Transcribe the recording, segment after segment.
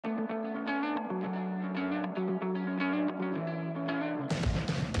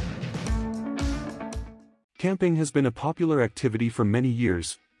Camping has been a popular activity for many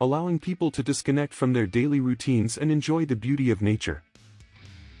years, allowing people to disconnect from their daily routines and enjoy the beauty of nature.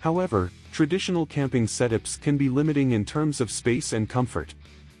 However, traditional camping setups can be limiting in terms of space and comfort.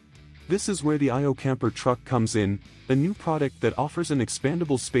 This is where the ioCamper truck comes in, a new product that offers an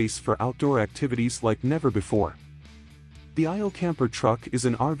expandable space for outdoor activities like never before. The ioCamper truck is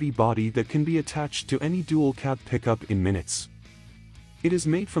an RV body that can be attached to any dual cab pickup in minutes. It is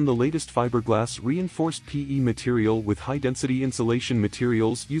made from the latest fiberglass reinforced PE material with high-density insulation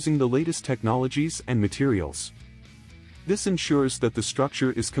materials using the latest technologies and materials. This ensures that the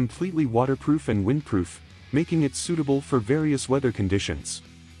structure is completely waterproof and windproof, making it suitable for various weather conditions.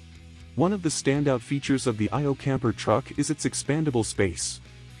 One of the standout features of the ioCamper truck is its expandable space.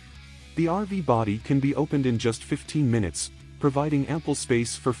 The RV body can be opened in just 15 minutes, providing ample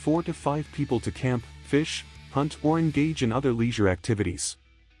space for 4 to 5 people to camp, fish, hunt, or engage in other leisure activities.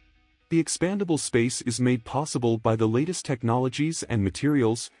 The expandable space is made possible by the latest technologies and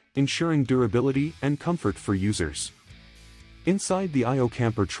materials, ensuring durability and comfort for users. Inside the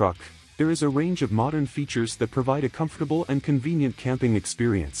ioCamper truck, there is a range of modern features that provide a comfortable and convenient camping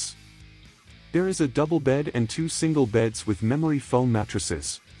experience. There is a double bed and 2 single beds with memory foam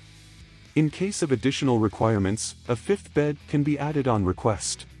mattresses. In case of additional requirements, a 5th bed can be added on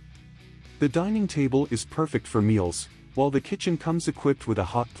request. The dining table is perfect for meals, while the kitchen comes equipped with a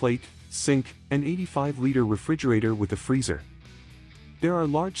hot plate, sink, and 85-liter refrigerator with a freezer. There are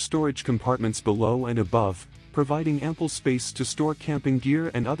large storage compartments below and above, providing ample space to store camping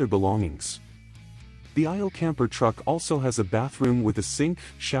gear and other belongings. The ioCamper truck also has a bathroom with a sink,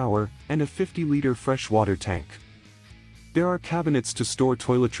 shower, and a 50-liter freshwater tank. There are cabinets to store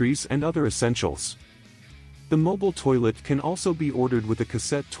toiletries and other essentials. The mobile toilet can also be ordered with a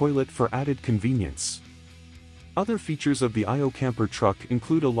cassette toilet for added convenience. Other features of the ioCamper truck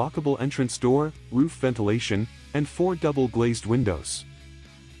include a lockable entrance door, roof ventilation, and 4 double-glazed windows.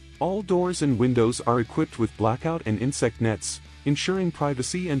 All doors and windows are equipped with blackout and insect nets, ensuring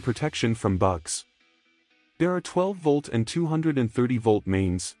privacy and protection from bugs. There are 12-volt and 230-volt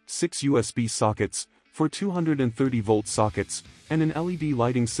mains, 6 USB sockets, for 230-volt sockets, and an LED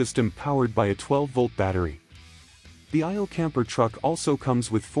lighting system powered by a 12-volt battery. The ioCamper truck also comes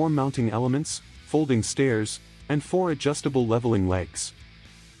with 4 mounting elements, folding stairs, and 4 adjustable leveling legs.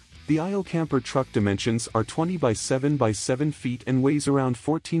 The ioCamper truck dimensions are 20 by 7 by 7 feet and weighs around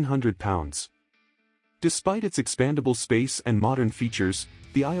 1,400 pounds. Despite its expandable space and modern features,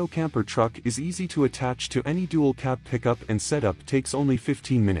 the ioCamper truck is easy to attach to any dual cab pickup and setup takes only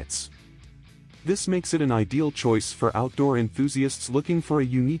 15 minutes. This makes it an ideal choice for outdoor enthusiasts looking for a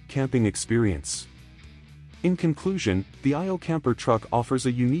unique camping experience. In conclusion, the ioCamper truck offers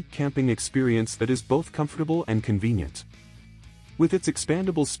a unique camping experience that is both comfortable and convenient. With its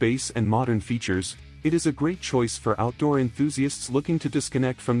expandable space and modern features, it is a great choice for outdoor enthusiasts looking to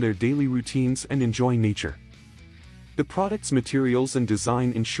disconnect from their daily routines and enjoy nature. The product's materials and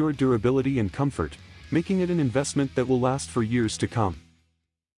design ensure durability and comfort, making it an investment that will last for years to come.